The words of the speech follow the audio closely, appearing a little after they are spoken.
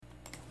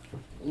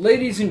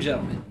Ladies and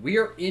gentlemen, we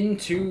are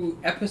into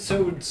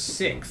episode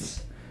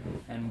 6.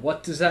 And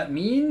what does that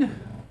mean?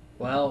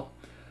 Well,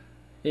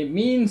 it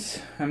means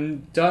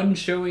I'm done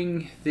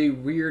showing the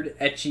weird,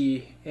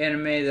 ecchi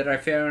anime that I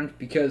found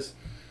because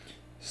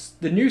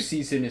the new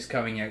season is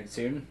coming out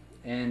soon,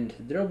 and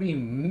there'll be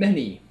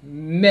many,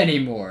 many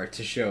more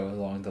to show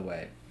along the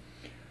way.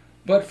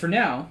 But for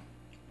now,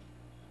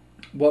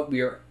 what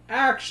we are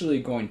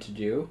actually going to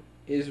do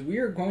is we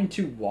are going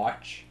to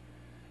watch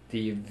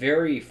the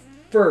very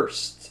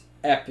first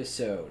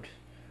episode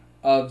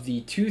of the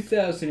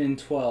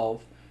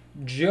 2012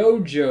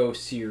 JoJo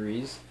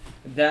series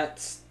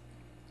that's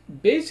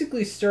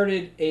basically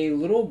started a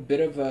little bit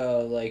of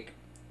a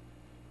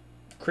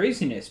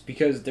craziness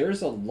because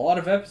there's a lot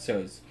of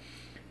episodes.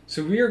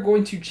 So we are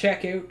going to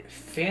check out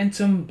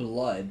Phantom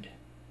Blood,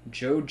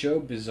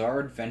 JoJo Bizarre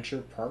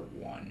Adventure Part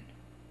 1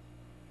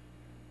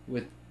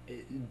 with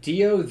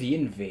Dio the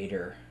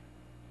Invader.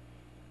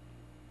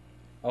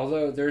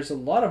 Although there's a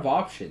lot of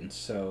options,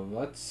 so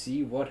let's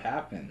see what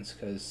happens,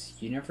 because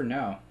you never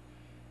know.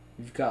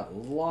 We've got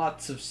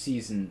lots of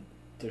season.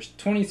 There's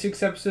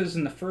 26 episodes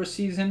in the first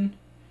season,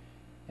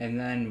 and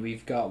then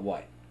we've got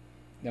what?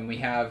 Then we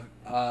have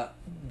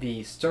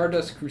the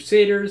Stardust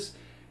Crusaders.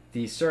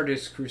 The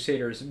Stardust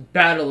Crusaders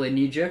battle in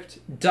Egypt.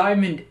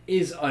 Diamond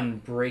is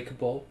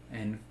Unbreakable,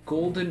 and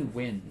Golden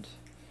Wind.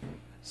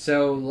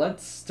 So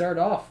let's start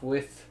off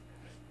with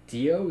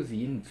Dio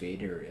the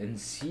Invader and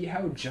see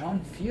how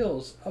John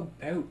feels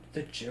about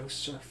the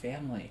Joestar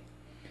family.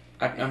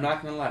 I'm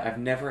not gonna lie, I've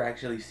never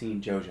actually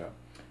seen JoJo.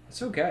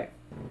 It's okay.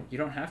 You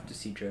don't have to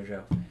see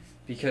JoJo,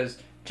 because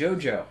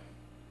JoJo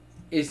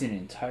is an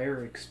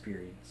entire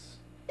experience.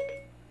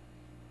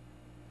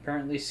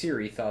 Apparently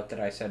Siri thought that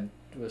I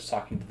was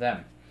talking to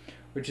them,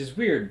 which is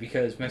weird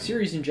because my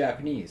Siri's in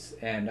Japanese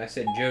and I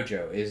said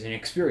JoJo is an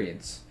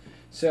experience.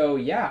 So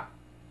yeah,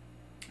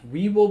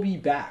 we will be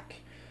back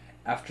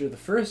after the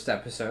first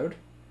episode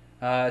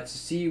to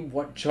see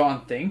what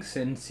John thinks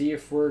and see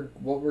if what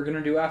we're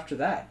gonna do after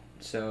that.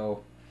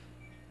 So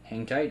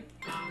hang tight.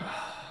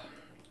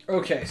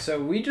 Okay,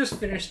 so we just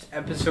finished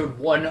episode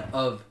 1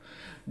 of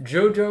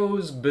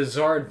JoJo's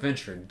Bizarre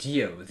Adventure,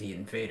 Dio the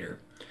Invader.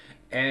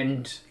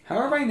 And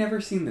how have I never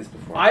seen this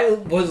before? I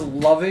was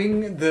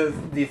loving the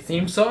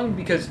theme song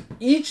because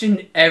each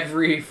and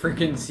every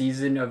freaking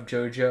season of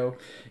JoJo,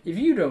 if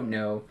you don't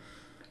know,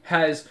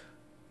 has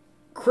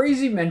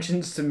crazy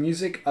mentions to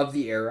music of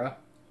the era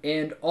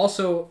and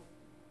also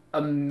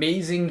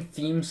amazing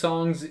theme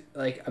songs,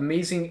 like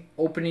amazing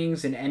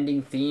openings and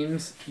ending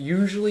themes,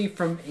 usually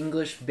from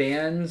English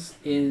bands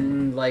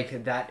in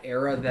like that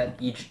era that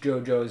each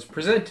JoJo is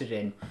presented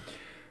in.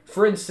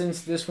 For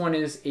instance, this one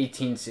is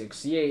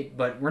 1868,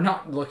 but we're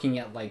not looking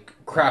at like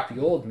crappy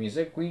old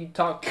music. We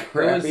talk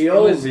crappy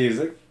old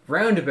music.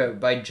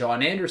 Roundabout by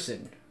John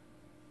Anderson.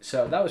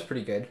 So that was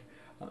pretty good.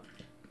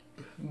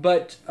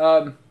 But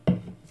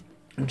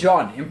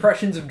John,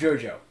 impressions of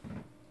JoJo.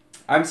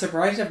 I'm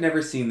surprised I've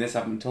never seen this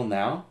up until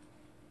now.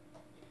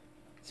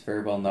 It's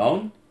very well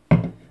known.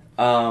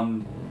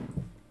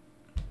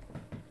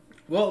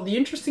 Well, the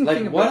interesting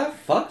thing about... what a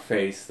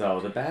fuckface, though,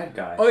 the bad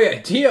guy. Oh yeah,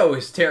 Dio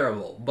is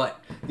terrible,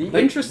 but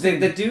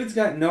interesting... The dude's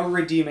got no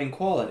redeeming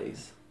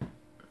qualities.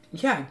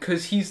 Yeah,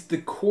 because he's the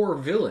core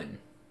villain.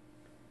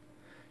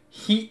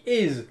 He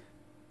is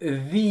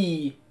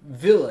the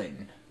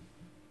villain.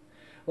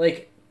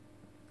 Like,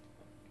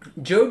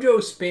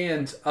 JoJo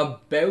spans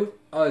about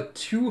a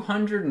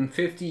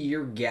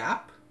 250-year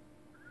gap,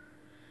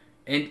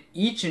 and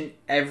each and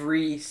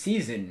every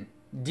season,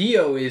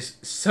 Dio is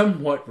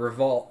somewhat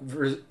involved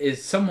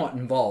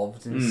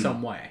in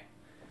some way.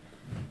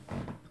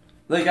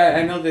 Like,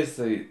 I know there's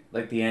the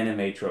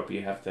anime trope,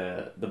 you have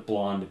the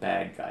blonde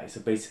bad guy, so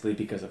basically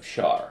because of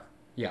Char.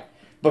 Yeah.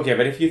 Okay,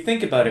 but if you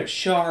think about it,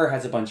 Char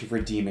has a bunch of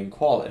redeeming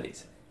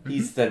qualities.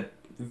 He's the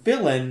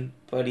villain,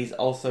 but he's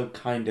also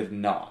kind of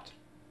not.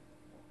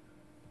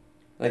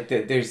 Like,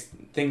 there's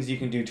things you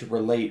can do to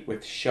relate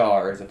with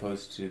Char as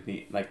opposed to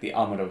the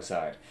Amado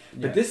side.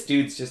 But this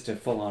dude's just a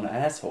full-on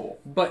asshole.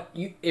 But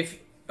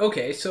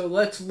so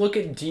let's look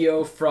at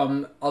Dio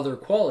from other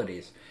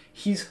qualities.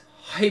 He's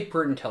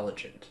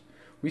hyper-intelligent.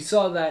 We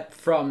saw that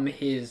from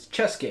his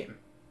chess game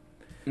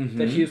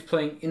that he was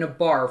playing in a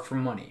bar for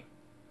money.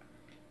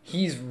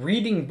 He's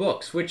reading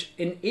books, which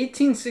in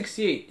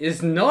 1868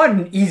 is not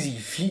an easy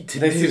feat to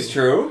do.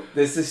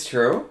 This is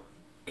true.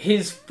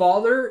 His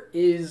father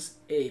is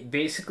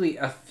basically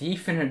a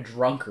thief and a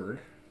drunkard,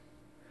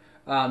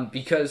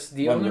 because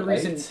the only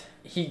reason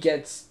he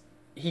gets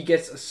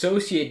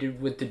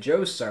associated with the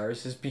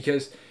Joestars is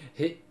because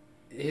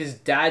his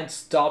dad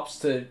stops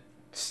to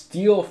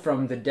steal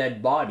from the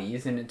dead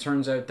bodies, and it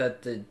turns out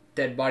that the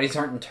dead bodies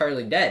aren't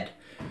entirely dead.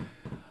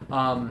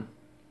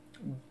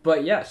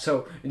 But yeah,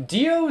 so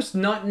Dio's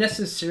not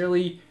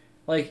necessarily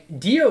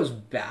Dio's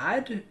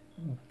bad,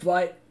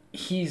 but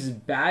he's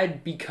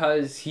bad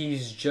because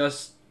he's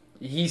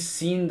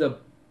seen the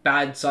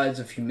bad sides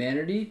of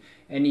humanity,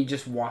 and he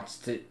just wants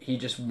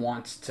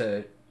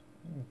to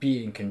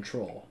be in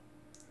control.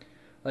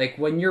 Like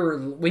when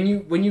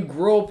you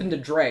grow up into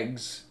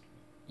dregs,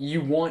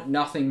 you want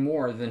nothing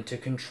more than to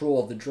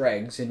control the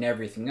dregs and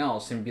everything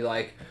else and be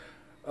like,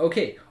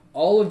 okay,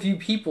 all of you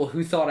people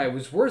who thought I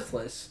was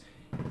worthless,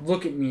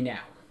 look at me now.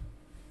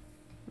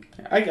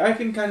 I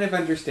can kind of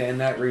understand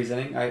that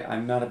reasoning.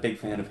 I'm not a big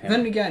fan of him.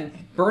 Then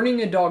again,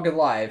 burning a dog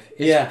alive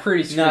is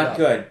pretty screwed not up.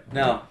 good.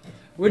 No.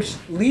 Which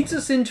leads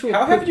us into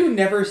How have you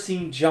never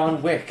seen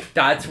John Wick?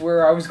 That's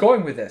where I was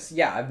going with this.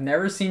 Yeah, I've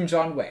never seen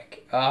John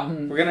Wick.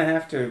 We're gonna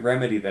have to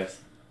remedy this.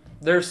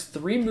 There's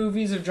 3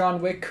 movies of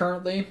John Wick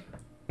currently,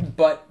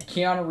 but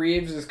Keanu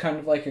Reeves is kind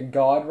of like a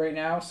god right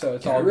now, so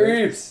it's all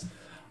good.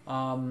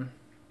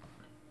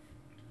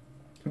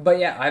 But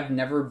yeah, I've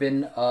never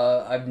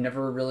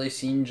really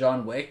seen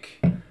John Wick,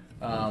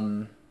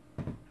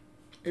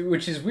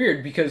 which is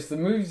weird because the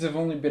movies have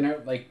only been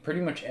out like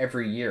pretty much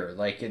every year.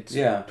 Like it's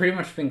pretty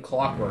much been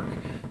clockwork.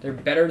 They're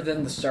better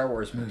than the Star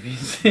Wars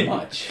movies.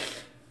 Much.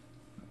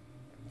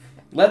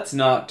 Let's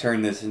not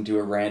turn this into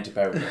a rant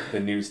about the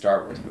new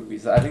Star Wars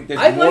movies. I think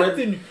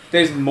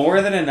there's more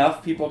than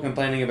enough people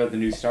complaining about the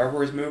new Star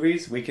Wars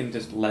movies. We can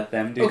just let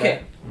them do that.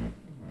 Okay.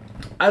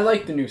 I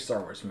like the new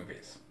Star Wars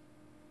movies.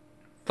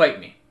 Fight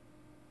me.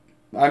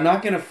 I'm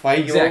not going to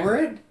fight you over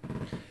it.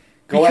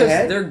 Go because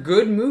ahead. They're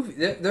good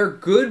movies. They're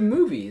good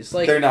movies.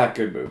 Like they're not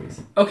good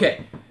movies.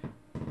 Okay.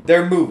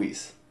 They're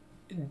movies.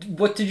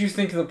 What did you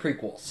think of the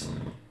prequels?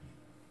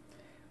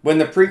 When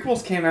the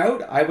prequels came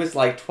out, I was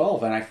like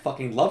 12 and I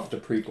fucking loved the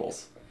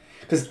prequels.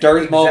 Because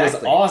Darth Maul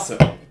was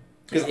awesome.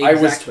 Because I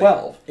was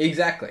 12.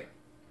 Exactly.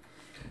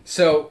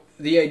 So,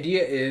 the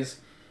idea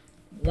is,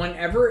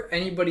 whenever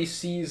anybody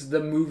sees the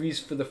movies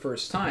for the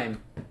first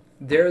time,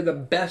 they're the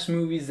best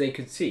movies they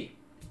could see.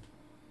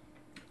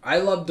 I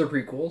loved the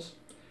prequels,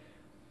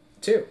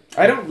 too.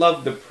 I don't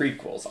love the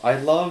prequels. I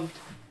loved...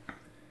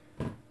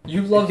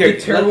 You loved the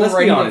terrible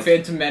writing of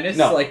Phantom Menace?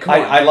 No, like,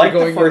 come on, I liked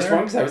the first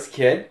one because I was a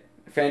kid.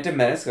 Phantom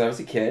Menace because I was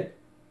a kid.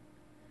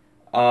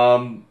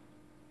 I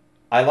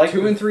liked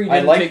 2 and 3 I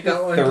didn't liked take that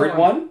the long third time.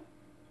 one.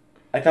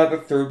 I thought the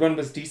third one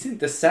was decent.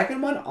 The second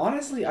one,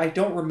 honestly, I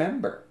don't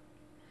remember.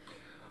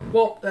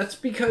 Well, that's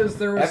because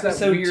there was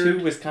Episode that weird...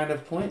 2 was kind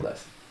of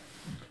pointless.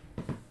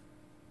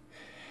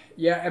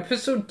 Yeah,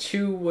 episode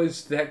 2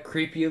 was that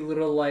creepy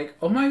little like,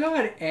 oh my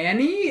god,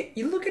 Annie,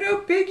 you look at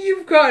how big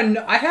you've gotten.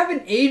 I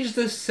haven't aged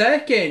a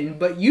second,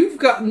 but you've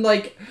gotten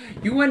like,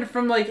 you went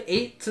from like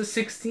 8 to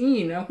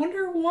 16. I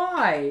wonder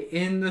why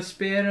in the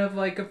span of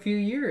like a few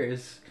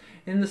years.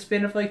 In the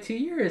span of like 2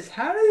 years.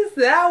 How does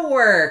that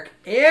work,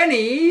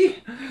 Annie?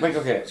 Like,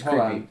 okay, It's hold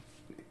creepy. on.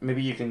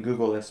 Maybe you can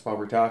Google this while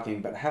we're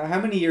talking, but how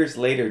many years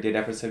later did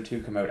episode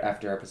 2 come out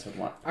after episode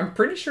 1? I'm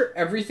pretty sure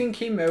everything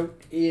came out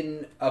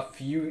within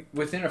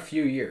a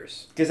few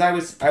years. Because I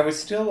was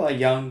still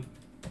young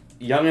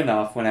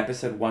enough when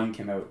episode 1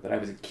 came out that I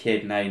was a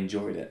kid and I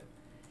enjoyed it.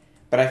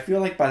 But I feel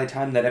like by the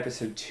time that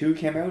episode 2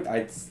 came out,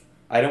 I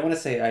don't want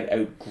to say I'd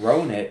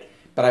outgrown it,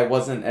 but I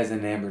wasn't as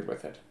enamored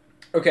with it.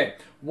 Okay,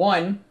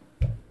 1,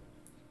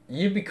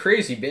 you'd be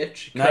crazy,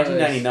 bitch.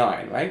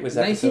 1999, right? Was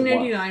episode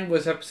 1999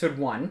 was episode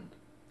 1.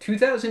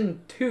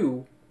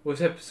 2002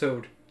 was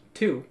episode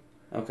 2.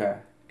 Okay.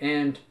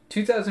 And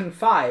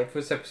 2005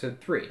 was episode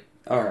 3.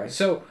 Alright.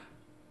 So,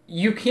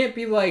 you can't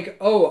be like,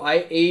 oh,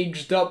 I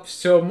aged up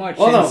so much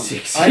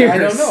 6 I years.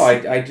 don't know.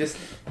 I just...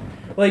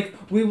 Like,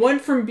 we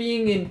went from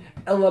being in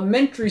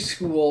elementary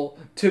school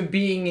to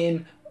being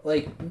in,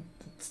 like,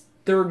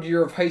 3rd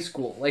year of high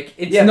school. Like,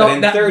 it's not but in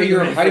that 3rd big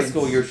year of of a high difference.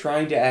 school, you're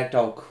trying to act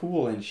all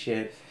cool and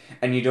shit,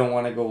 and you don't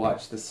want to go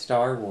watch the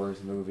Star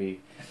Wars movie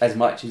as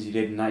much as you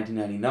did in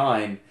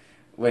 1999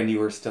 when you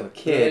were still a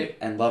kid Right.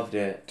 and loved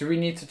it. Do we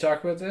need to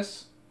talk about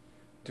this?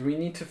 Do we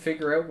need to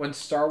figure out when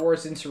Star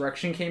Wars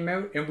Insurrection came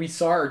out and we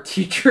saw our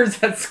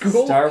teachers at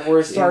school? Star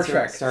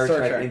Trek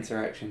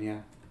Insurrection, yeah.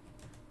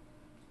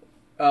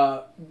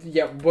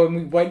 Yeah, when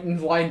we went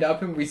and lined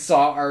up and we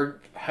saw our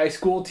high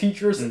school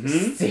teachers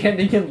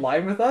standing in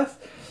line with us.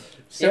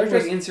 Star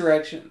Trek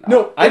Insurrection.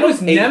 No, I it was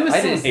don't hate- I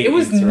Nemesis. didn't hate It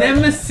was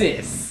Insurrection.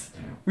 Nemesis.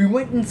 We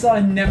went and saw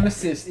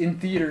Nemesis in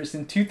theaters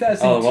in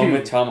 2002. Oh, the one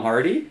with Tom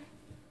Hardy?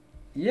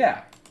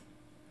 Yeah.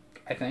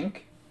 I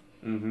think.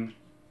 Mm-hmm.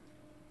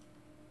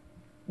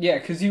 Yeah,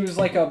 because he was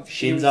like a...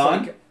 he was Shinzon?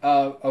 like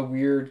a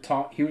weird...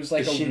 He was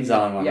like The a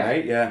Shinzon weird, one, yeah.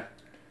 right? Yeah.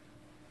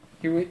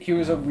 He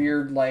was a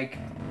weird, like...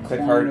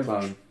 Picard of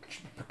clone.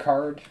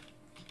 Picard.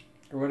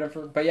 Or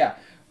whatever. But yeah,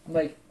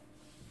 like...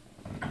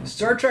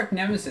 Star Trek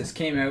Nemesis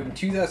came out in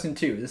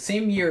 2002. The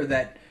same year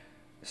that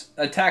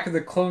Attack of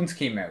the Clones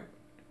came out.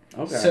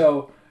 Okay.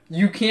 So...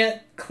 You can't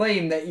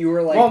claim that you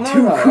were like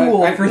too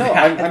cool for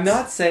that. I'm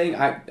not saying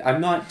I'm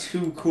not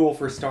too cool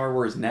for Star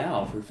Wars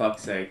now, for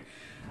fuck's sake.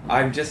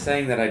 I'm just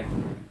saying that I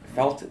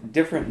felt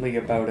differently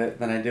about it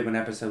than I did when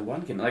episode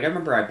 1 came out. Like, I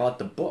remember I bought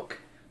the book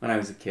when I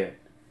was a kid.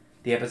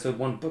 The episode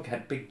 1 book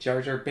had big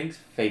Jar Jar Binks'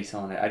 face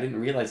on it. I didn't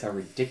realize how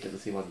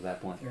ridiculous he was at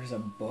that point. There's a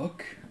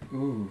book?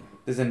 Ooh.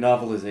 There's a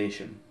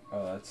novelization.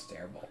 Oh, that's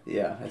terrible.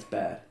 Yeah, it's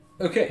bad.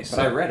 Okay, But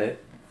I read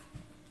it.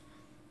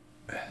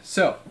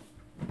 So,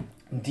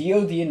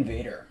 Dio the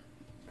Invader.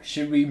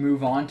 should we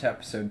move on to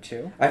episode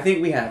 2? I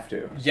think we have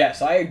to.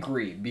 Yes, I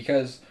agree.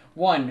 Because,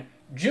 1,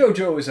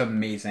 JoJo is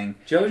amazing.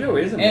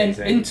 JoJo is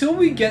amazing. And until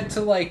we get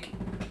to, like,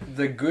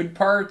 the good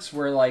parts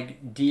where,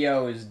 like,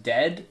 Dio is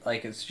dead,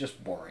 like, it's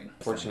just boring.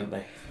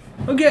 Fortunately.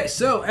 Okay,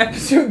 so,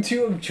 episode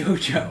 2 of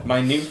JoJo.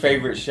 My new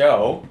favorite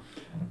show.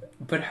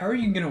 But how are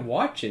you going to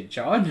watch it,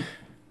 John?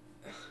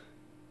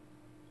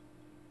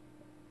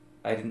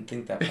 I didn't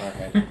think that far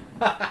ahead.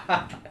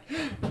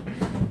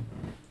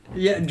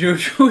 Yeah,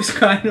 JoJo is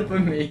kind of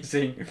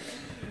amazing.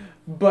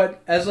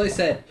 But, as I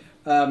said,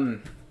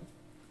 JoJo,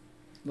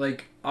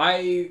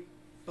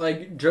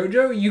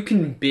 you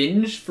can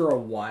binge for a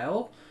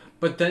while,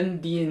 but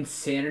then the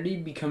insanity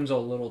becomes a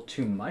little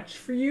too much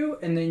for you,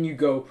 and then you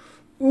go,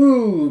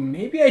 ooh,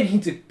 maybe I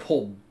need to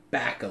pull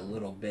back a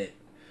little bit.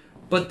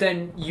 But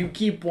then you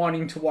keep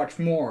wanting to watch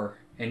more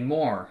and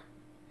more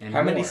and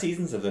How more. many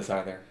seasons of this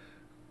are there?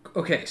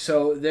 Okay,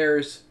 so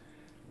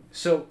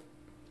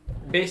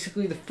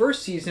basically the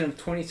first season of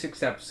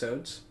 26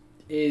 episodes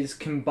is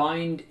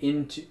combined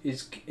into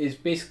is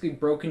basically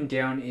broken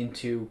down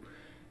into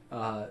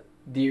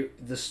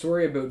the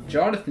story about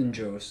Jonathan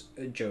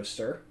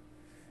Joestar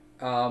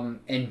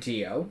and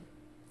Dio,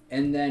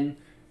 and then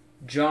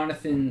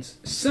Jonathan's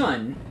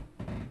son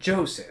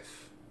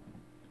Joseph.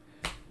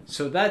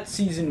 So that's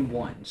season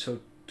 1. So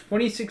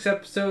 26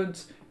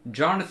 episodes,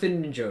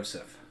 Jonathan and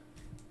Joseph.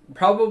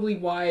 Probably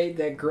why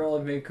that girl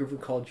in Vancouver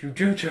called you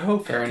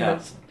JoJo. Fair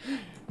enough.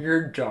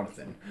 You're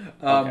Jonathan.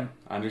 Okay,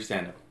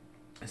 understandable.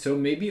 So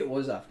maybe it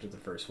was after the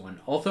first one.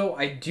 Although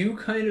I do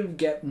kind of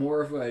get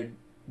more of a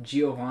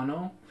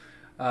Giovanni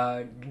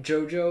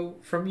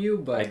JoJo from you,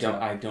 but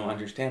I don't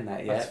understand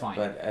that yet. That's fine.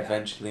 But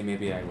eventually,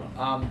 maybe I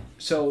will.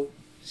 So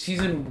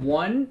season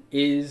 1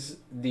 is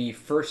the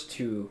first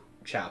 2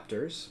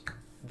 chapters.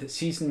 The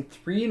season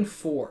 3 and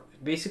 4,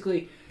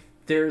 basically,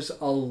 there's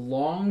a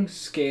long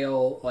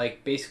scale.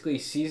 Like basically,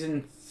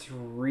 season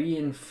 3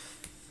 and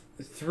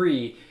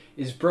 3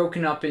 is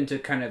broken up into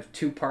kind of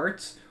 2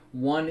 parts.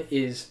 One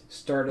is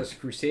Stardust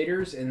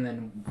Crusaders, and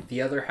then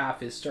the other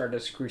half is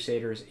Stardust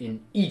Crusaders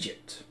in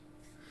Egypt.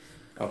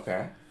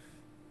 Okay.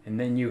 And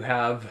then you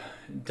have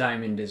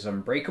Diamond is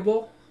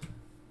Unbreakable,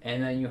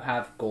 and then you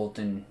have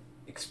Golden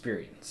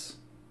Experience.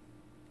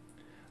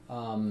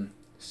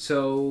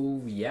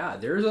 So yeah,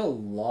 there's a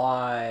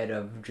lot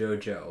of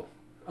JoJo.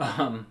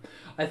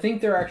 I think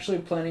they're actually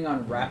planning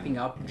on wrapping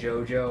up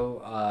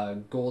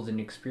JoJo Golden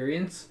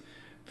Experience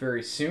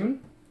very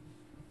soon,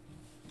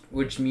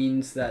 which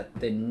means that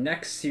the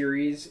next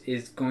series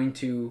is going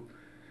to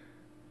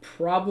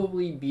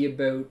probably be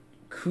about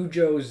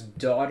Kujo's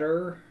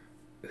daughter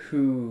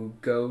who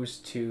goes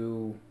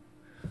to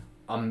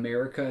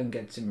America and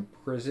gets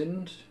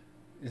imprisoned.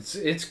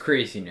 It's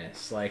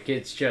craziness. Like,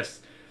 it's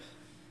just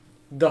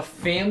the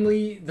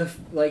family,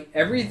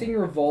 everything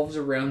revolves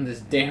around this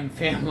damn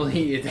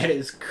family that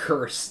is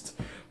cursed.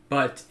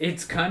 But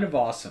it's kind of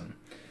awesome.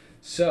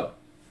 So,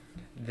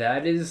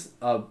 that is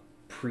a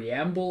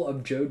preamble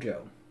of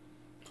JoJo.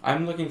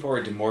 I'm looking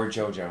forward to more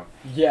JoJo.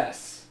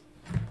 Yes.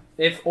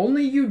 If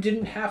only you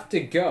didn't have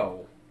to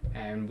go,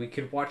 and we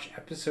could watch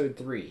episode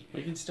 3.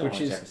 We can still which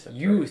watch is episode 3.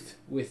 Youth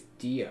with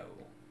Dio.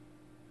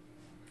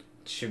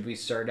 Should we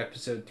start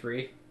episode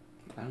 3?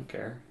 I don't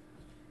care.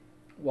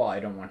 Well, I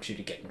don't want you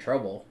to get in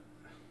trouble.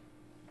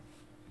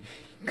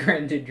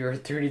 Granted, you're a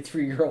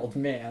 33-year-old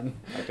man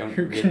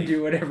who can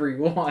do whatever he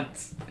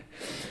wants.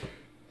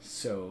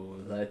 So,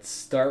 let's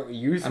start with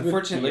Youth with Dio.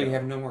 Unfortunately, we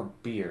have no more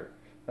beer.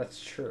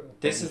 That's true.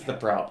 This is the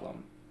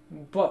problem.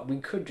 But we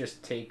could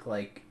just take,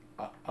 like,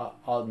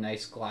 a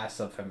nice glass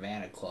of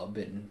Havana Club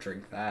and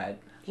drink that.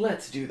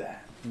 Let's do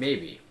that.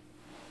 Maybe.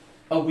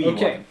 A wee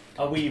one.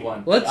 A wee one.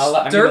 I'm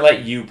going to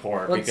let you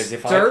pour, because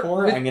if I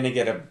pour, I'm going to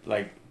get a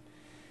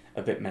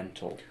bit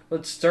mental.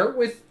 Let's start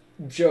with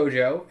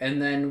JoJo,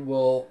 and then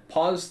we'll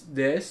pause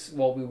this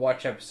while we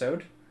watch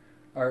JoJo.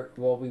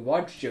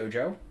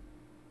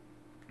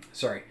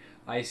 Sorry,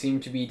 I seem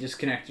to be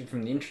disconnected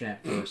from the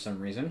internet for some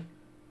reason.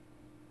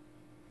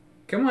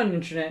 Come on,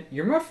 internet.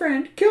 You're my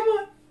friend. Come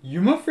on.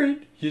 You're my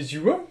friend. Yes,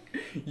 you are.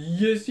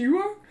 Yes, you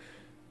are.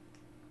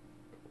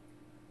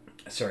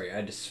 Sorry,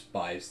 I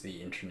despise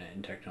the internet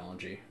and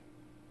technology.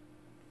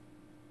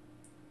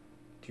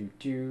 Do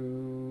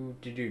do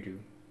do do do.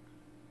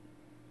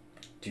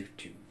 Do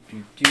do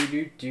do do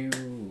do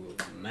do.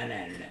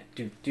 Manana.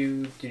 Do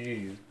do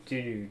do do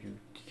do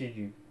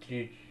do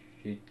do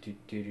do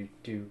do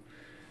do.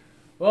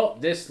 Well,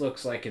 this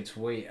looks like it's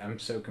I'm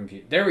so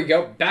confused. There we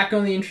go. Back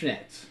on the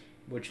internet,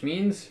 which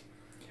means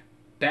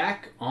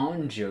back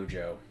on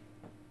JoJo.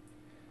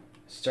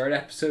 Start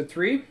episode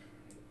 3.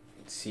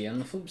 See you on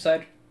the flip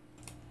side.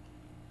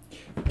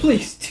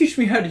 Please teach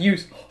me how to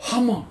use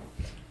Hamon.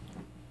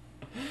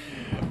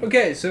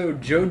 Okay, so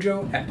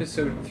JoJo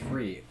episode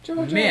 3.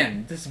 JoJo.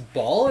 Man, this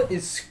ball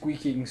is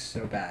squeaking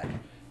so bad.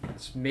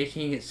 It's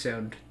making it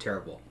sound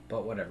terrible,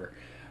 but whatever.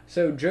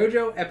 So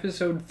JoJo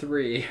episode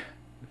 3.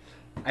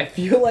 I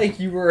feel like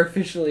you were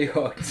officially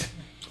hooked.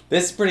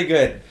 This is pretty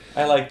good.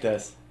 I like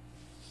this.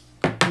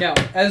 Now,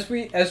 as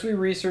we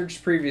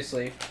researched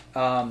previously,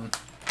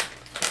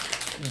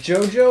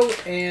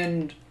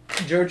 JoJo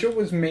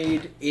was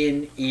made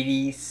in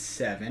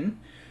 87.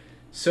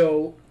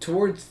 So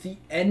towards the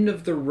end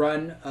of the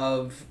run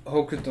of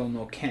Hokuto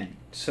no Ken.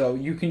 So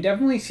you can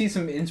definitely see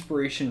some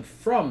inspiration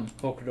from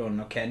Hokuto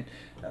no Ken,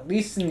 at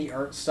least in the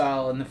art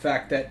style and the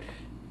fact that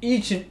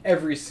each and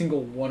every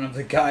single one of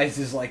the guys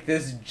is like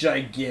this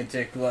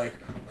gigantic, like,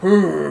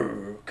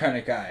 kind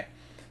of guy.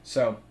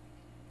 So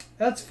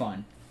that's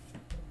fun.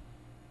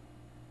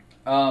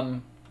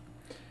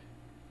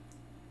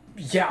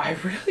 Yeah, I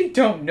really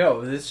don't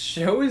know. This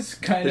show is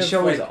The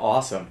show is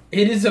awesome.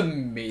 It is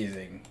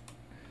amazing.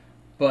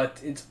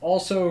 But it's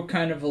also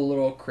kind of a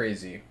little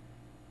crazy.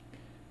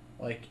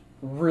 Like,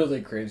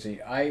 really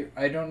crazy. I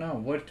don't know.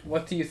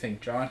 What do you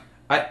think, John?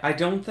 I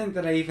don't think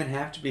that I even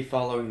have to be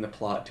following the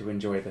plot to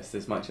enjoy this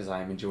as much as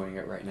I am enjoying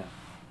it right now.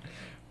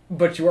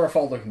 But you are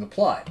following the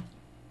plot.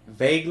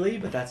 Vaguely,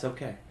 but that's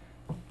okay.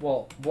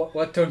 Well,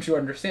 what don't you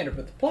understand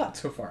about the plot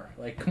so far?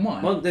 Like, come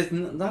on. Well, there's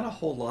not a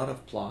whole lot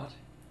of plot.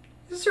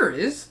 Yes, there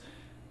is.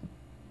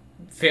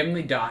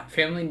 Family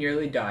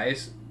nearly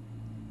dies.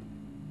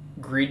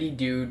 Greedy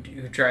dude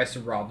who tries to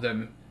rob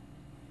them,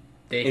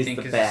 they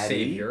think is a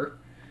savior.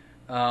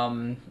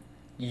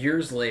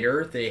 Years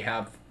later,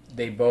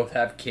 they both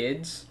have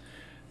kids.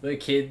 The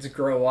kids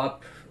grow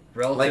up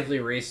relatively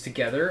raised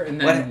together,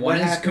 and then one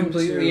is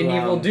completely an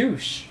evil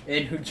douche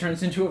and who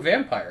turns into a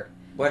vampire.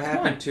 What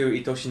happened to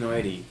Itoshi no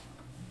Eri?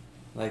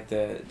 Like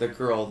the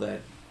girl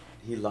that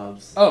he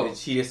loves. Oh.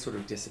 She just sort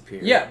of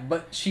disappeared. Yeah,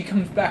 but she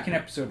comes back in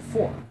episode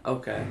 4.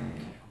 Okay.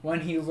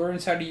 When he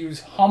learns how to use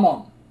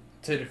Hamon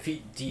to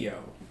defeat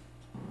Dio.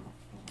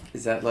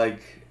 Is that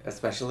like a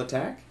special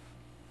attack?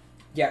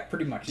 Yeah,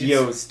 pretty much.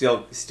 Dio's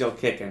still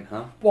kicking,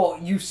 huh? Well,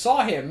 you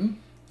saw him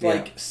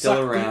suck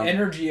around. The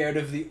energy out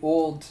of the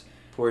old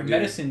Poor dude.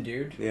 medicine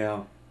dude.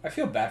 Yeah. I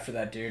feel bad for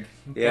that dude.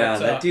 Yeah,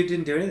 that dude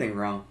didn't do anything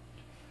wrong.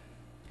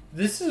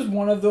 This is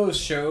one of those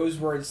shows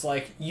where it's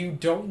like, you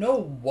don't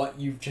know what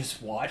you've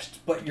just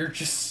watched, but you're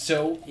just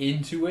so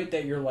into it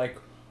that you're like,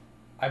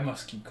 I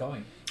must keep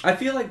going. I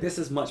feel like this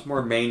is much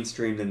more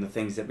mainstream than the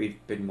things that we've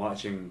been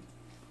watching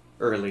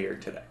earlier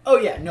today. Oh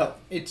yeah, no,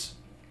 it's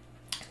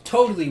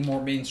totally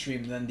more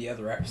mainstream than the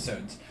other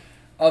episodes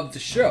of the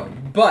show,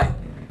 but...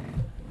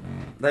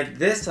 Like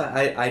this,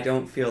 I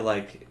don't feel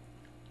like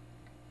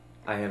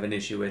I have an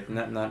issue with,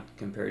 not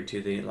compared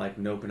to the, like,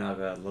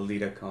 Nobunaga,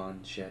 Lolita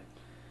Con shit.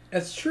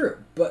 That's true,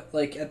 but,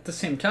 like, at the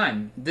same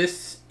time,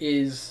 this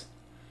is...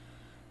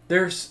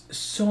 There's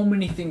so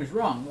many things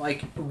wrong.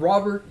 Like,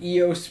 Robert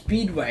E.O.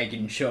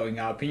 Speedwagon showing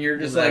up, and you're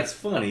just like... That's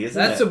funny,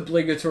 isn't it? That's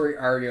obligatory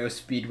R.E.O.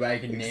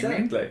 Speedwagon naming.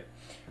 Exactly.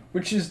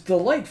 Which is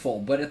delightful,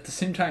 but at the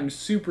same time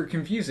super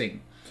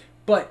confusing.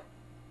 But,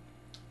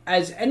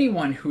 as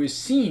anyone who has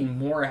seen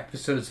more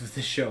episodes of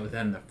the show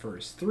than the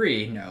first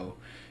 3 know,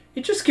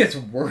 it just gets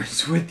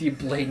worse with the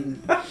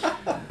blatant...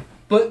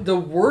 But the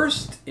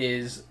worst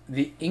is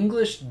the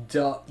English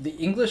sub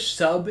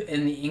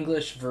and the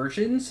English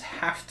versions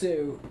have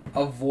to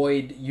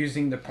avoid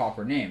using the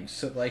proper names.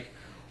 So, like,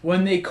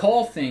 when they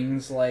call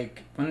things,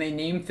 like, when they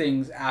name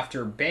things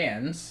after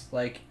bands,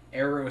 like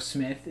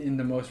Aerosmith in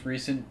the most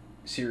recent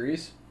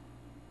series,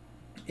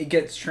 it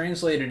gets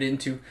translated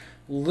into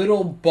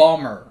Little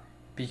Bomber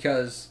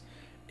because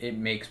it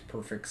makes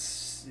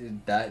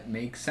that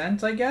makes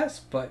sense, I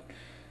guess, but...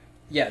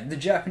 Yeah, the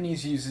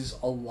Japanese uses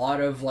a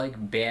lot of,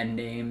 like, band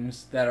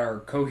names that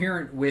are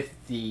coherent with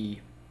the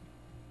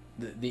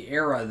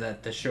era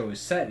that the show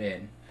is set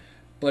in,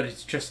 but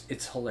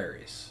it's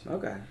hilarious.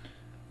 Okay.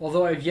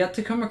 Although I've yet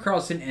to come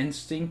across an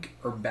NSYNC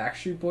or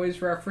Backstreet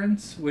Boys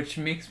reference, which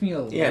makes me a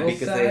little sad. Yeah,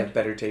 because they have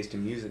better taste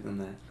in music than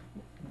that.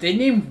 They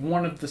named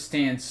one of the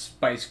stands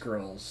Spice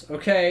Girls,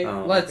 okay?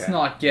 Let's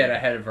not get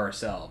ahead of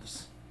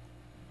ourselves.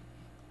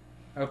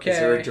 Okay? Is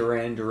there a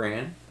Duran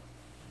Duran?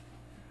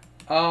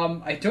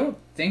 I don't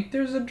think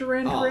there's a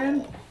Duran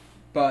Duran,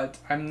 but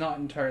I'm not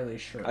entirely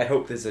sure. I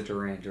hope there's a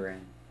Duran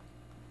Duran.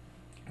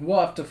 We'll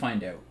have to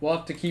find out. We'll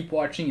have to keep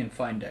watching and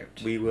find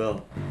out. We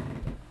will.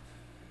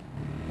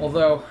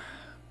 Although,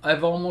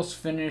 I've almost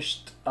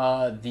finished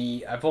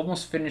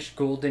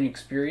Golden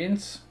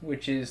Experience,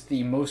 which is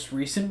the most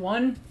recent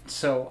one.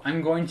 So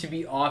I'm going to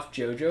be off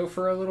JoJo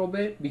for a little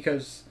bit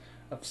because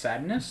of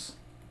sadness.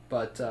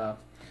 But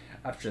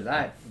after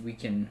that, we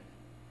can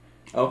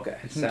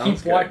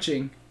keep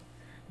watching.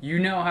 You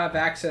now have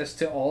access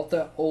to all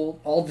the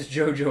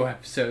JoJo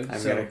episodes.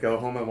 I'm gonna go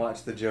home and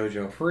watch the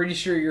JoJo. Pretty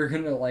sure you're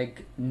gonna,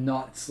 like,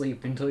 not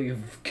sleep until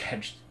you've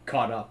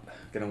caught up.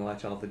 Gonna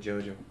watch all the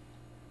JoJo.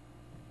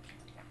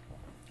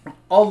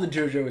 All the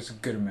JoJo is a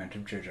good amount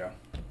of JoJo.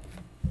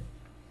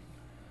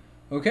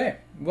 Okay,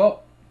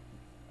 well,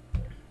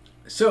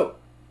 so,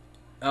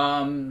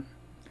 out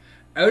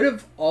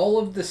of all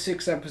of the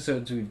 6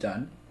 episodes we've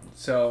done,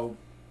 so,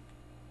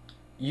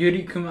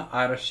 Yurikuma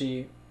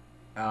Arashi,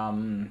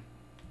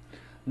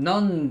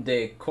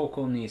 Nande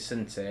Koko ni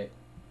Sensei.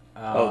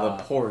 The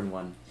porn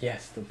one.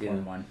 Yes, the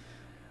porn one.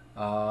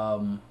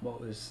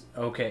 What was...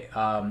 Okay,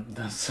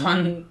 the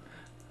sun...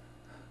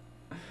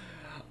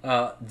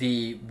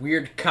 the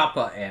weird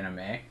Kappa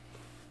anime.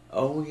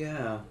 Oh,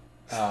 yeah.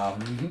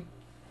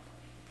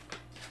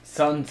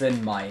 Sons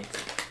and Might,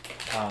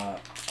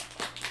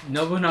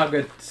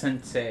 Nobunaga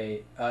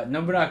Sensei,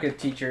 Nobunaga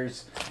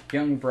Teacher's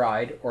Young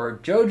Bride, or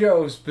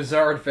JoJo's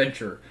Bizarre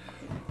Adventure.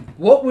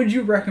 What would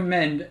you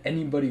recommend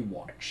anybody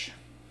watch?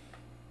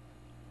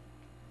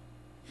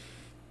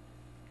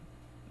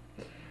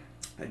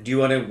 Do you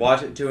want to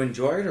watch it to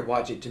enjoy it or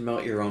watch it to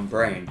melt your own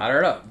brain? I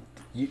don't know.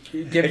 If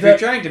you're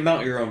trying to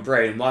melt your own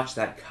brain, watch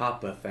that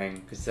Kappa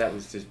thing, because that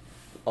was just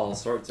all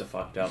sorts of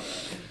fucked up.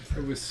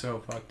 It was so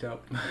fucked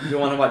up. If you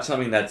want to watch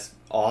something that's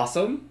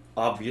awesome,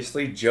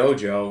 obviously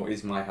JoJo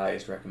is my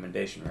highest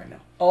recommendation right now.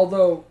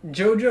 Although,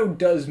 JoJo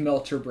does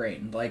melt your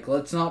brain. Like,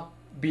 let's not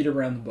beat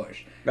around the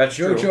bush. That's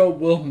JoJo true.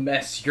 will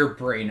mess your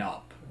brain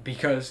up,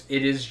 because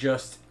it is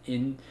just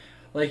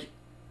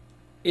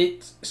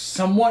it's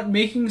somewhat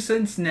making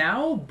sense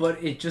now,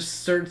 but it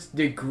just starts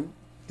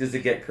Does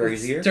it get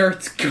crazier? It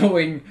starts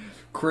going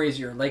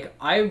crazier. Like,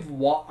 I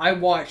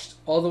watched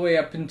all the way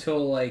up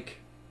until, like,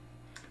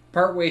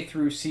 partway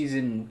through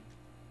season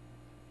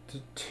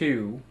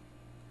 2,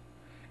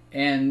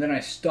 and then I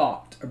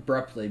stopped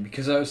abruptly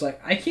because I was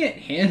like, I can't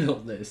handle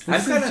this.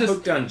 I'm kind of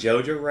hooked on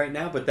JoJo right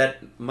now, but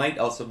that might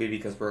also be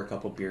because we're a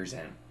couple beers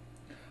in.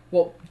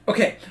 Well,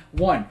 okay,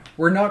 one,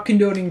 we're not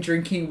condoning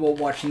drinking while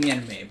watching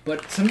anime,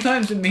 but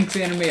sometimes it makes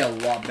anime a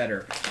lot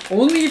better.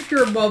 Only if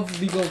you're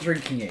above legal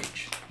drinking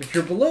age. If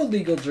you're below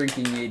legal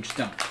drinking age,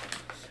 don't.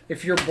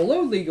 If you're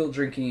below legal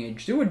drinking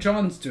age, do what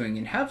John's doing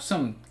and have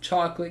some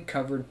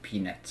chocolate-covered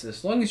peanuts,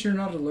 as long as you're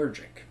not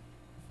allergic.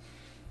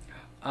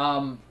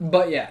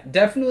 But yeah,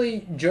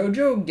 definitely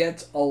JoJo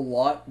gets a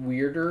lot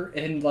weirder,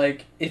 and,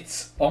 like,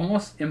 it's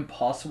almost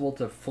impossible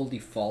to fully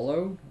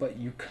follow, but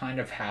you kind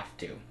of have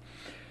to.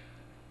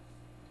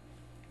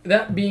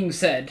 That being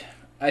said,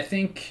 I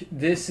think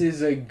this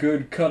is a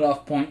good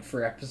cutoff point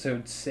for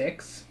episode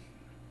 6.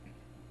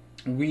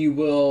 We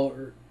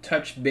will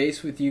touch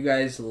base with you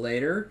guys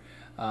later.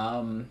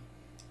 Right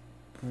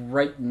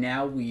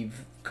now,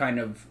 we've kind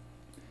of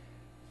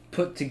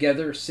put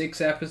together 6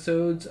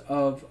 episodes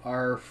of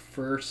our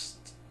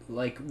first,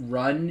 like,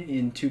 run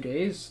in 2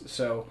 days.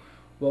 So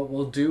what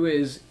we'll do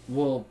is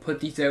we'll put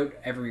these out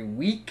every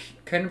week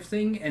kind of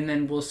thing, and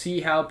then we'll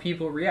see how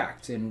people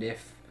react. And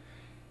if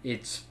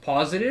it's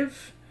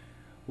positive,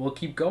 we'll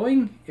keep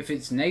going. If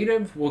it's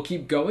negative, we'll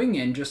keep going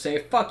and just say,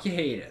 fuck, you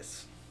hate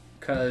us.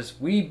 Because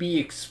we be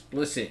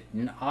explicit,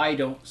 and I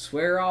don't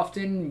swear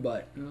often,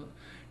 but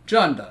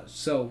John does.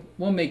 So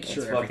we'll make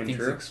sure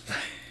everything's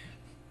explicit.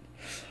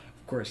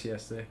 Of course, he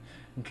has to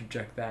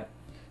interject that.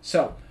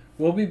 So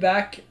we'll be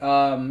back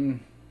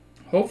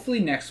hopefully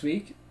next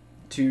week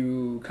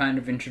to kind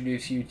of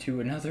introduce you to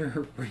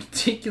another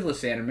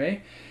ridiculous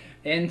anime.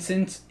 And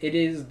since it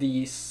is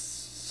the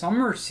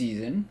summer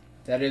season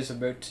that is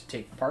about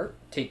to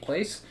take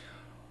place,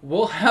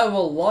 we'll have a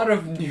lot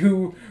of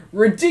new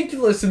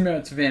ridiculous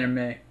amounts of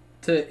anime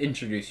to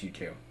introduce you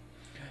to.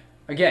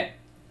 Again,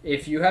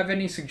 if you have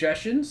any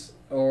suggestions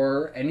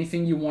or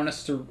anything you want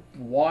us to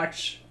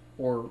watch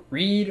or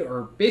read,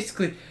 or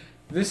basically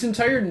this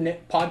entire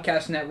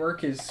podcast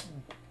network is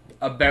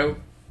about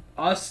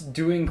us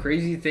doing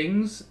crazy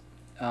things,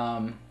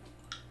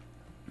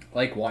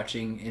 like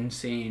watching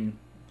insane,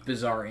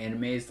 bizarre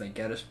animes that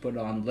get us put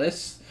on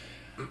lists,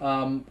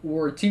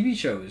 or TV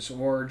shows,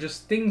 or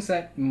just things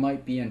that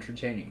might be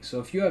entertaining. So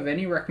if you have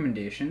any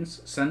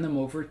recommendations, send them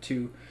over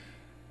to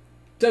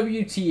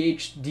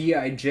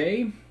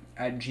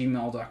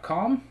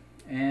wthdij@gmail.com,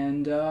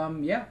 and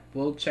yeah,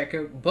 we'll check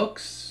out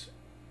books,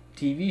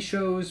 TV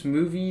shows,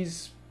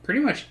 movies, pretty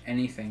much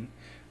anything.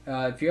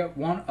 If you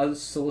want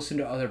us to listen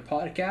to other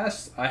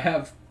podcasts, I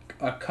have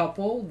a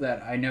couple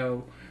that I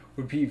know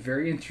would be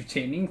very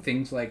entertaining,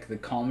 things like The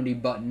Comedy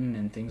Button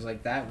and things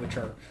like that, which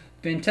are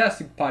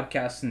fantastic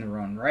podcasts in their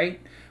own right,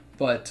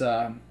 but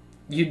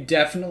you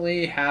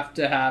definitely have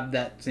to have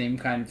that same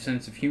kind of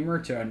sense of humor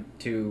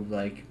to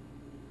like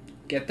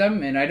get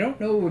them, and I don't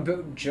know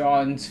about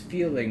John's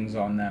feelings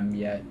on them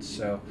yet,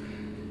 so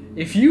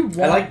if you want,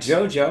 I like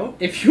JoJo.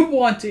 If you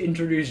want to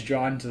introduce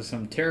John to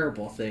some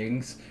terrible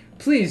things,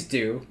 please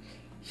do.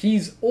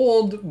 He's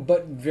old,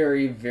 but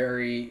very,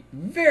 very,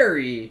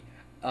 very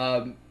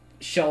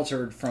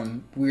sheltered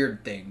from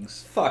weird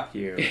things. Fuck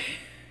you.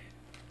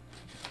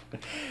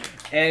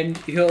 And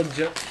he has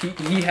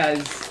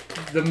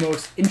the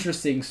most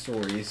interesting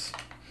stories.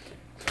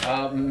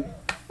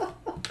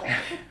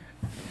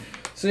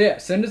 So yeah,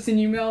 send us an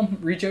email,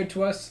 reach out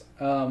to us.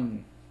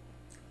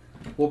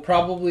 We'll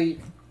probably,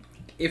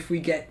 if we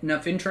get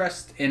enough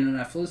interest and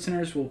enough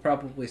listeners, we'll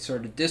probably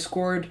start a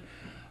Discord,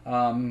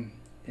 and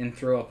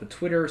throw up a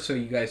Twitter so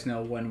you guys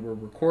know when we're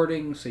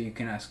recording, so you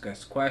can ask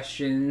us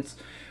questions.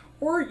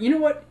 Or, you know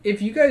what,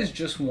 if you guys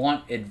just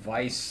want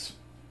advice,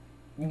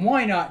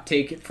 why not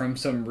take it from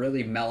some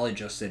really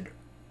maladjusted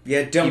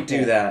Yeah, don't people?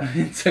 do that.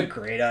 It's a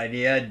great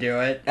idea,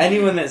 do it.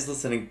 Anyone that's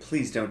listening,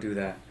 please don't do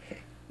that.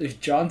 If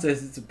John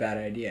says it's a bad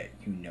idea,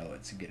 you know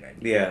it's a good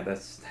idea. Yeah,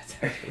 that's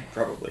actually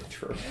probably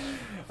true.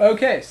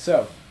 Okay,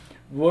 so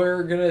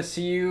we're gonna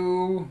see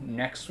you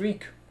next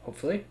week,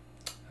 hopefully.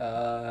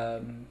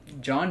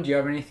 John, do you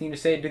have anything to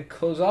say to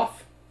close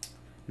off?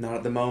 Not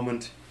at the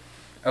moment.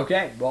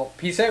 Okay, well,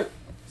 peace out.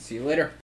 See you later.